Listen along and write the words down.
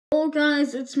Hello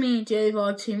guys, it's me, Daily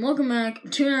Vlog Team. Welcome back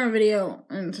to another video.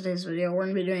 In today's video, we're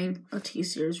going to be doing a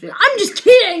T-Series video. I'm just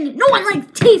kidding! No one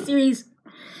likes T-Series!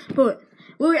 But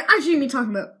what we're actually going to be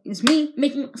talking about is me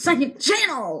making a second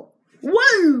channel!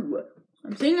 Whoa!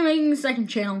 I'm thinking of making a second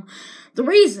channel. The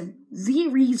reason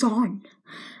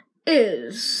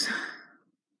is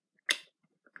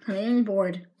I'm getting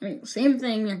bored. I mean, same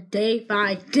thing day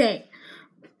by day.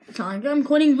 It's not like I'm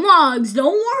quitting vlogs,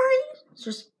 don't worry.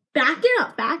 Just back it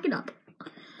up.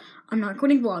 I'm not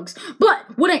quitting vlogs.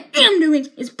 But what I am doing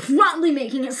is probably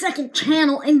making a second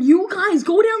channel, and you guys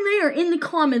go down there in the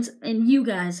comments, and you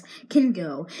guys can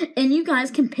go, and you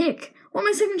guys can pick what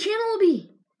my second channel will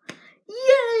be.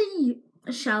 Yay!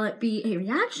 Shall it be a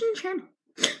reaction channel?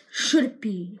 Should it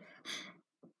be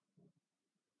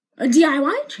a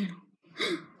DIY channel?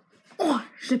 Or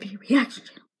should it be a reaction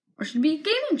channel? Or should it be a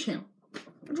gaming channel?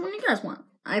 Which one do you guys want?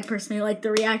 I personally like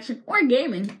the reaction or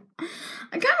gaming.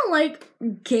 I kind of like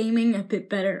gaming a bit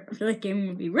better. I feel like gaming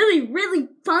would be really, really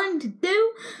fun to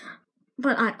do.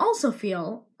 But I also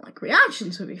feel like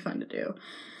reactions would be fun to do.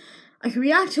 I could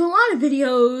react to a lot of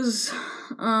videos,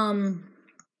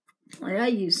 like I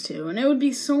used to. And it would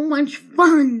be so much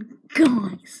fun,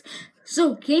 guys.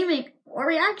 So, gaming or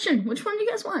reaction, which one do you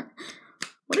guys want?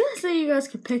 What did I say you guys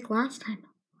could pick last time?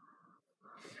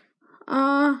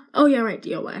 Oh yeah, right,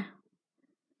 DIY.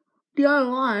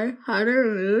 DIY how to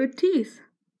remove teeth.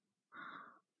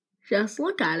 Just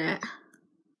look at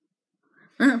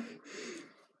it.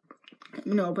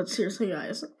 No, but seriously,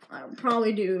 guys, I'll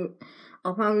probably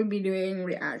be doing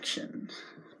reaction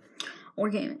or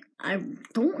gaming. I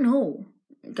don't know,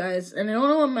 guys, and I don't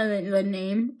know what the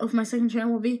name of my second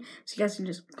channel will be, so you guys can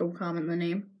just go comment the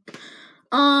name.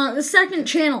 The second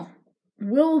channel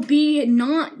will be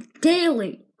not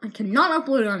daily. I cannot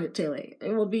upload on it daily.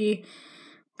 It will be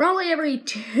probably every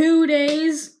 2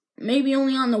 days, maybe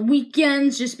only on the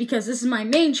weekends, just because this is my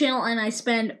main channel and I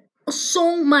spend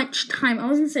so much time. I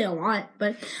wasn't gonna say a lot,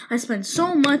 but I spend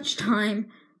so much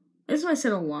time. This is why I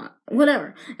said a lot.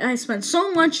 Whatever. I spend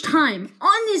so much time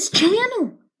on this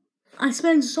channel.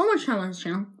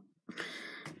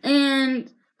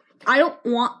 And I don't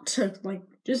want to,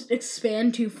 just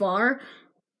expand too far.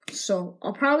 So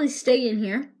I'll probably stay in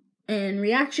here. And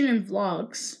reaction and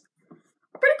vlogs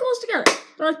are pretty close together.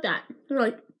 They're like that.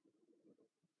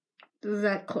 They're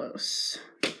that close.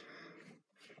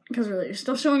 Because really, you're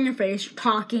still showing your face, you're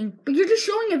talking, but you're just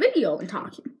showing a video and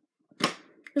talking.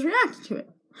 Just reacting to it.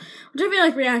 Which I feel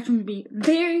like reaction would be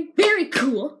very, very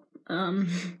cool. I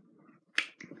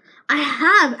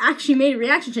have actually made a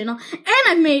reaction channel, and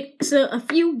I've made a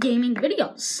few gaming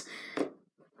videos.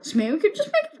 So maybe we could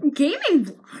just make a gaming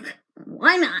vlog.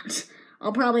 Why not?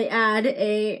 I'll probably add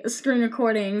a screen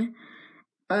recording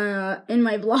in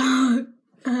my vlog.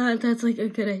 That's like a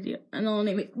good idea. And I'll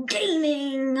name it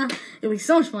gaming. It'll be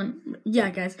so much fun. But yeah,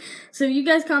 guys. So you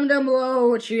guys comment down below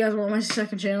what you guys want my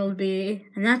second channel to be.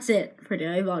 And that's it for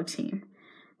Daily Vlog Team.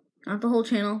 Not the whole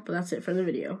channel, but that's it for the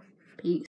video. Peace.